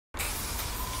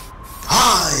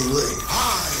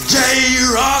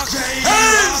J-Rocc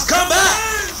has come back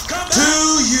to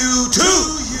you too.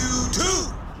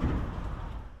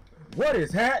 What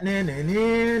is happening in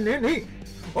here?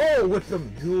 Oh, with some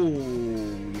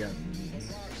Julians.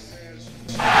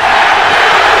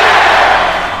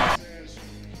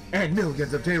 And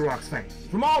millions of J-Rocc's fans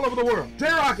from all over the world.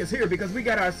 J-Rocc is here because we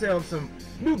got ourselves some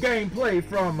new gameplay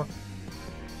from,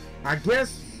 I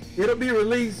guess it'll be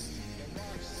released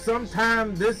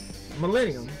sometime this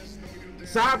millennium.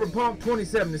 Cyberpunk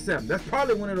 2077. That's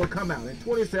probably when it'll come out, in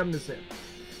 2077.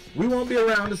 We won't be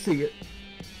around to see it.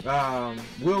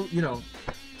 We'll,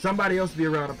 somebody else be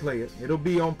around to play it. It'll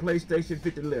be on PlayStation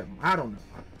 511. I don't know.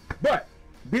 But,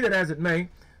 be that as it may,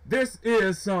 this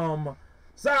is some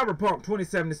Cyberpunk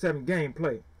 2077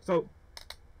 gameplay. So,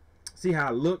 see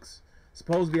how it looks.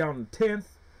 Supposed to be on the 10th.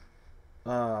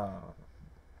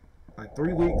 Like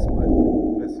 3 weeks, but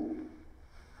listen.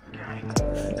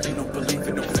 They don't believe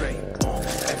in no fate.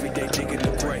 Every day digging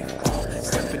the grave.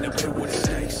 Stepping up to what it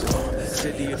takes.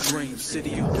 City of dreams,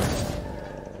 city of...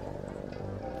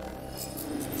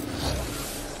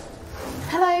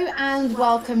 Hello and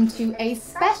welcome to a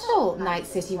special Night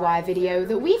City Wire video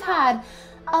that we've had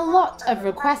a lot of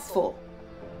requests for.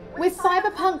 With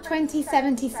Cyberpunk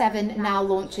 2077 now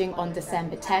launching on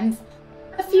December 10th,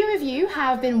 a few of you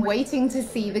have been waiting to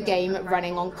see the game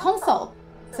running on console.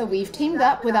 So we've teamed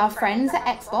up with our friends at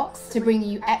Xbox to bring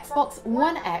you Xbox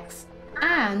One X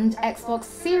and Xbox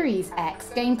Series X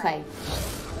gameplay.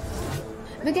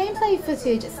 The gameplay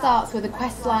footage starts with a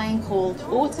questline called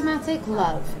Automatic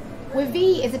Love, where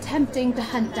V is attempting to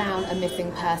hunt down a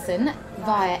missing person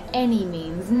via any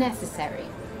means necessary.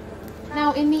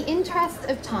 Now, in the interest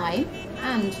of time,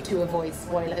 and to avoid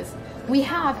spoilers, we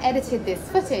have edited this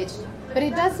footage, but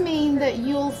it does mean that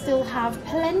you'll still have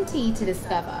plenty to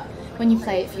discover when you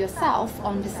play it for yourself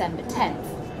on December 10th.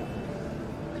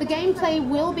 The gameplay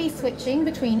will be switching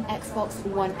between Xbox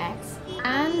One X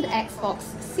and Xbox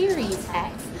Series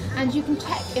X, and you can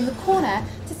check in the corner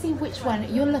to see which one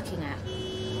you're looking at.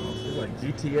 It's like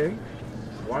GTA,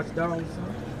 Watch Dogs.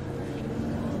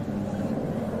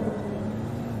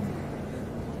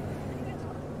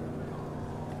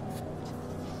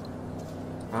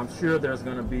 I'm sure there's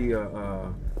going to be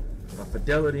a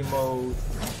fidelity mode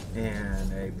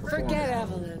and a performance Forget mode.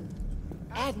 Evelyn.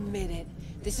 Admit it.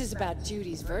 This is about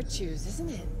Judy's virtues, isn't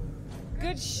it?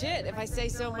 Good shit, if I say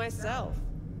so myself.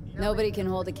 Nobody can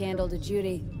hold a candle to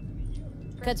Judy.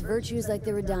 Cuts virtues like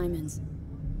they were diamonds.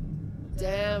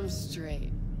 Damn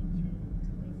straight.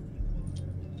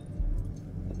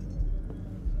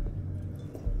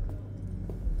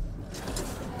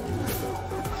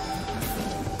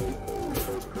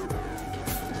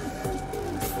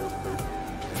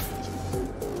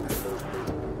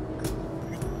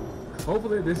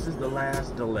 Hopefully this is the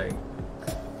last delay,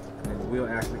 and it will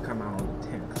actually come out on the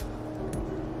 10th.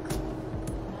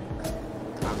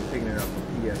 I'll be picking it up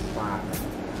from PS5,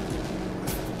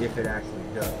 if it actually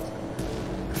does.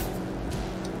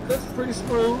 Looks pretty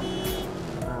smooth.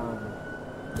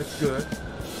 Looks good.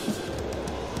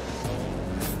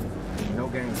 No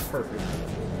game's perfect.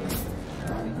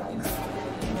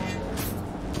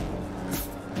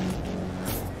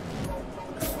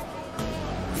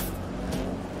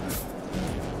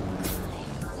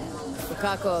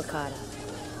 Kako Okada,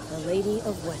 the Lady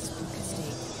of Westbrook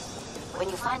Estate. When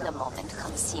you find a moment,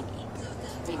 come see me.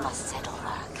 We must settle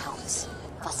our accounts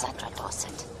for Sandra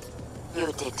Dorset.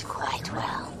 You did quite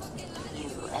well. You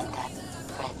and that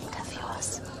friend of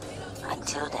yours.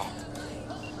 Until then.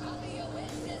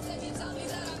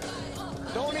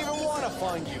 Don't even want to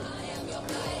find you.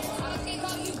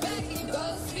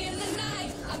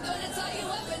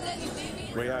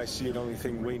 The way I see it, only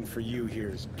thing waiting for you here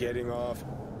is getting off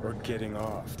or getting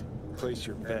offed. Place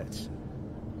your bets.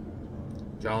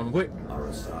 John Wick.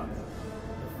 What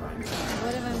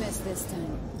have I missed this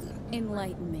time?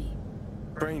 Enlighten me.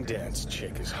 Braindance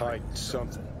chick is hiding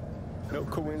something. No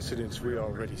coincidence we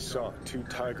already saw 2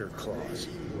 tiger claws.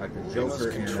 Like the They must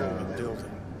Joker in control the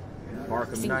building. I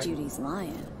Arkham think Knight. Judy's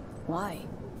lying. Why?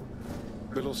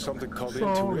 Little something called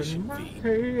Soul in intuition, my V.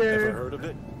 head. Ever heard of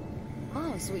it?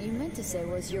 Oh, so what you meant to say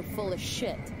was you're full of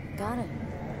shit. Got it.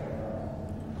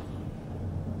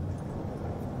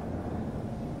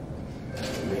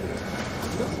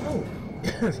 It looks smooth.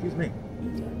 Excuse me.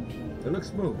 It looks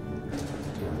smooth.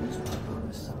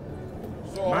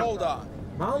 So hold on.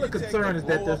 My only You take concern the is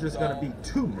that blow there's up just going to doll, be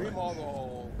too much. remodel the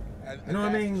hole, and You know what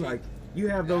I that's mean? cheap. Like, you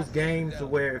have those games to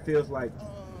where it feels like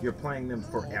you're playing them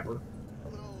forever.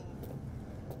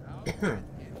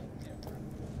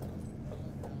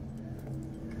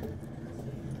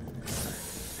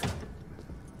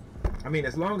 I mean,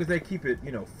 as long as they keep it,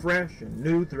 you know, fresh and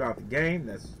new throughout the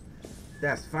game,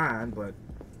 that's fine. But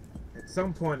at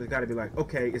some point, it's got to be like,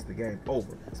 okay, it's the game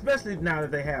over. Especially now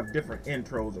that they have different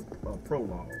intros or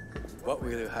prologue. What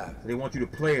will you have? So they want you to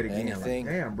play it again. Anything,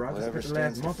 like, damn, bro, I just spent the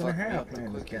last month and a half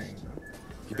playing this game.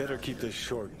 You better keep this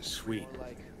short and sweet.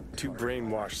 2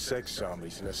 brainwashed sex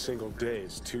zombies in a single day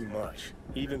is too much,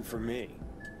 even for me.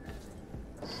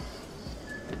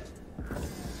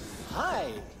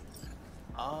 Hi.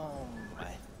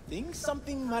 I think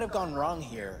something might have gone wrong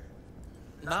here.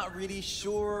 Not really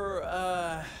sure,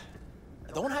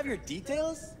 don't have your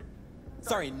details?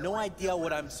 Sorry, no idea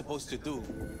what I'm supposed to do.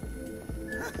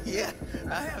 Yeah,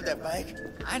 I have that bike.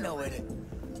 I know it.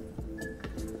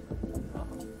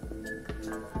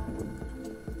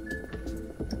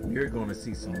 You're going to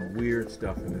see some weird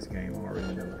stuff in this game, I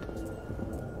already know.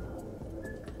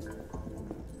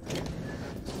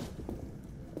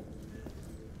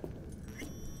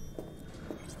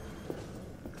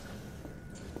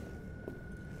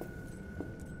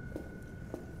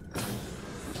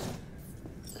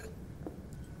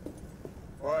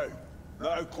 Hey,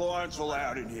 no clients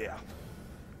allowed in here.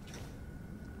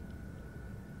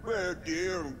 Well,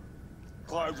 dear,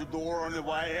 close the door on the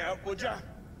way out, would ya?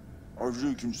 As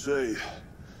you can see,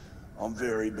 I'm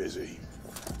very busy.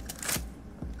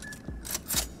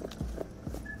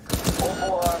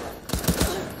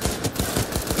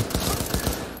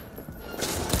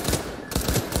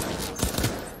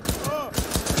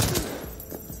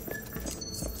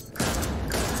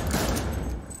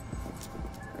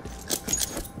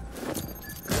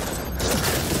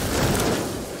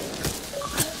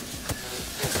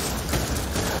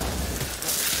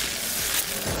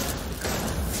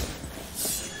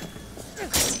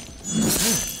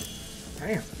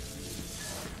 Damn.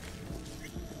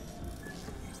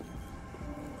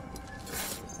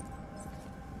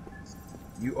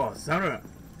 You are Sarah.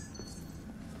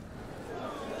 How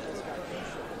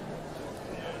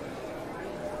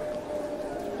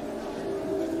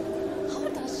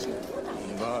does she do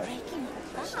that? Bye. Breaking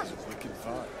the This glass. is looking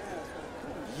fine.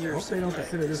 I hope they don't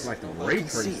consider this like the ray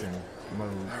tracing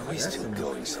mode. Are we That's still some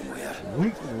going somewhere?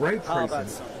 weak ray How about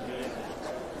tracing.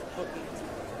 some?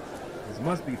 This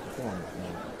must be performance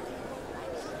mode.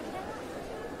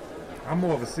 I'm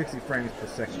more of a 60 frames per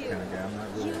second kind of guy. I'm not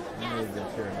really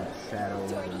gonna care about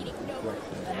shadows and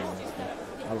reflections and all that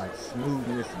stuff. I like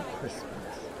smoothness and crispness.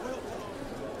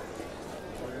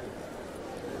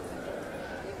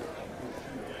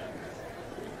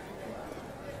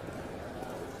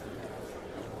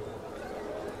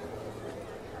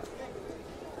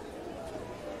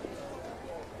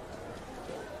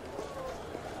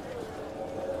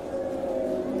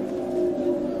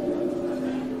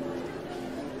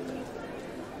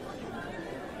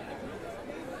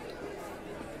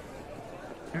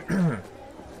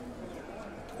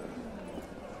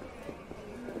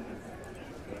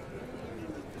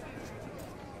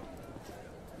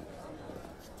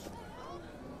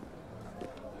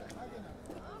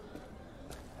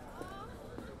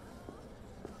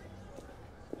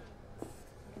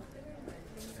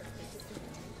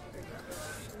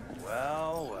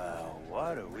 Well,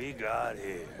 what do we got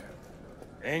here?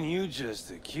 And you just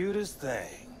the cutest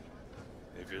thing.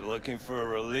 If you're looking for a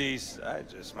release, I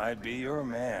just might be your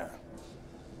man.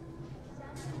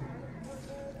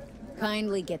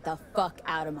 Kindly get the fuck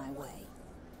out of my way.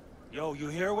 Yo, you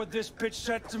hear what this bitch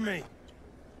said to me?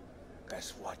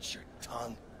 Best watch your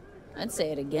tongue. I'd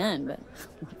say it again, but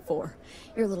what for?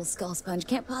 Your little skull sponge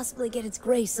can't possibly get its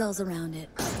gray cells around it.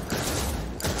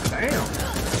 Damn.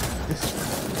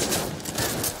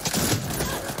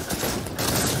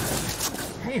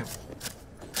 Damn.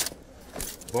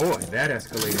 Boy, that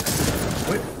escalated.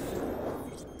 What?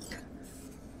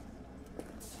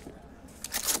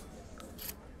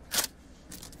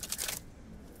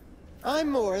 I'm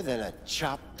more than a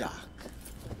chop doc.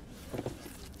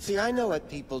 See, I know what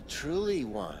people truly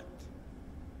want.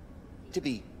 To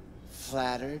be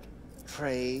flattered,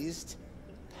 praised,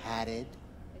 patted.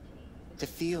 To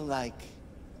feel like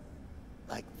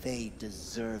they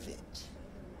deserve it.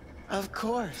 Of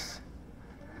course.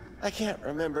 I can't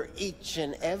remember each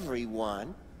and every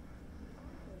one.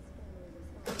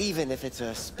 Even if it's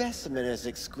a specimen as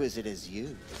exquisite as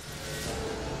you.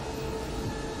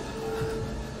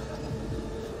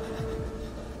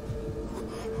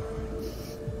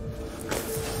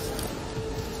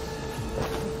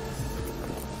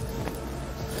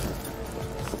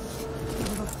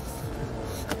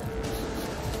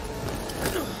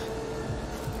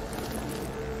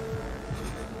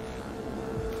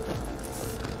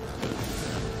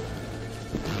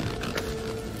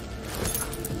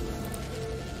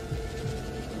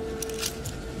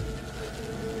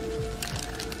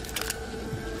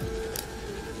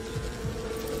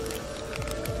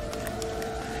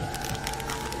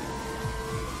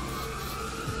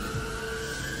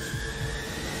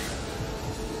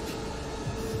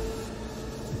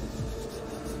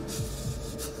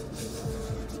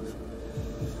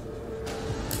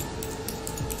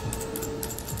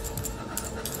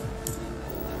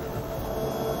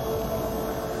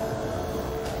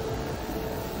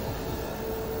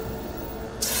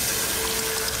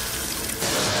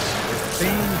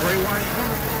 themed Bray Wyatt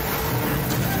comic.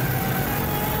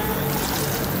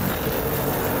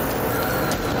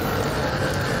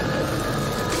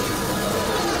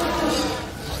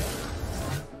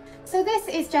 So this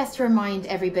is just to remind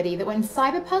everybody that when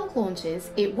Cyberpunk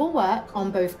launches, it will work on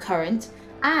both current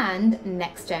and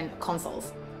next-gen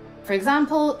consoles. For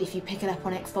example, if you pick it up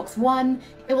on Xbox One,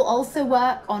 it will also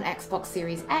work on Xbox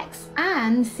Series X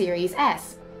and Series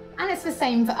S, and it's the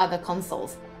same for other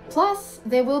consoles. Plus,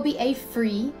 there will be a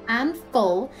free and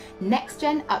full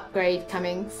next-gen upgrade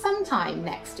coming sometime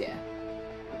next year.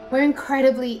 We're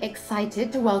incredibly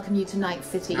excited to welcome you to Night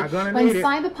City when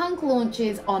Cyberpunk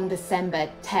launches on December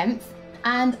 10th,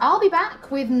 and I'll be back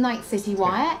with Night City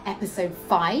Wire Episode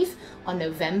 5 on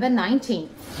November 19th.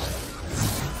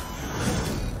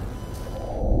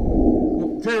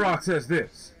 J-Rocc says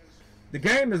this: the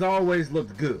game has always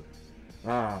looked good.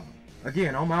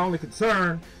 Again, my only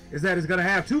concern is that it's going to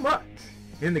have too much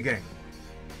in the game.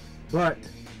 But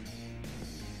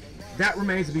that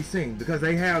remains to be seen, because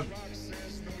they have,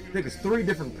 I think it's 3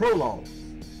 different prologues.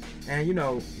 And, you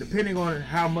know, depending on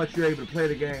how much you're able to play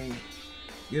the game,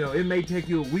 you know, it may take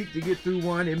you a week to get through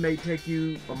one. It may take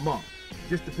you a month,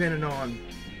 just depending on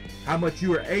how much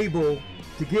you are able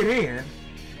to get in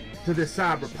to this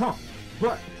Cyberpunk.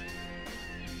 But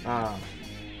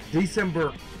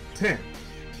December 10th,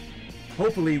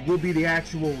 hopefully, will be the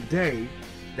actual day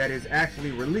that is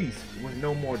actually released with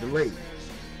no more delays.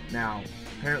 Now,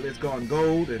 apparently it's gone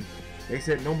gold, and they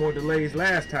said no more delays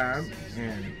last time,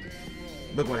 and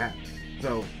look what happened.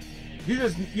 So you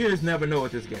just never know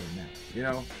with this game now, you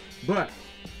know. But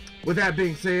with that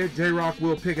being said, J-Rocc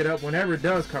will pick it up whenever it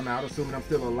does come out, assuming I'm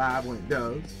still alive when it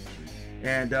does,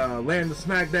 and land the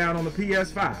smackdown on the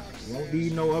PS5. Won't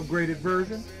need no upgraded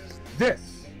version.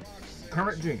 This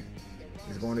current gen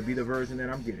is going to be the version that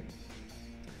I'm getting.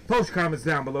 Post your comments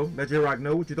down below. Let J-Rocc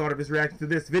know what you thought of his reaction to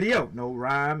this video. No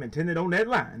rhyme intended on that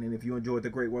line. And if you enjoyed the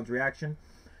Great One's reaction,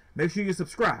 make sure you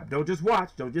subscribe. Don't just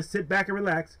watch. Don't just sit back and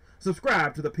relax.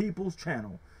 Subscribe to the People's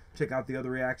channel. Check out the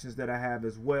other reactions that I have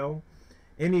as well.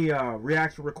 Any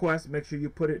reaction requests, make sure you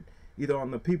put it either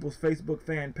on the People's Facebook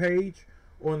fan page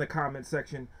or in the comment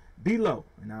section below.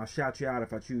 And I'll shout you out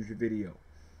if I choose your video.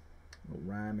 No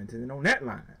rhyme intended on that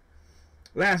line.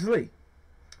 Lastly,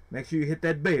 make sure you hit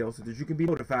that bell so that you can be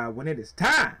notified when it is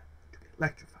time to be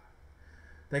electrified.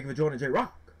 Thank you for joining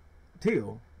J-Rocc.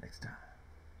 Till next time.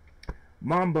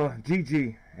 Mamba,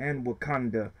 Gigi, and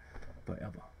Wakanda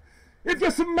forever. If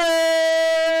you smell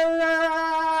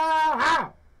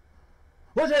how,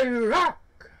 J-Rocc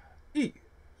is.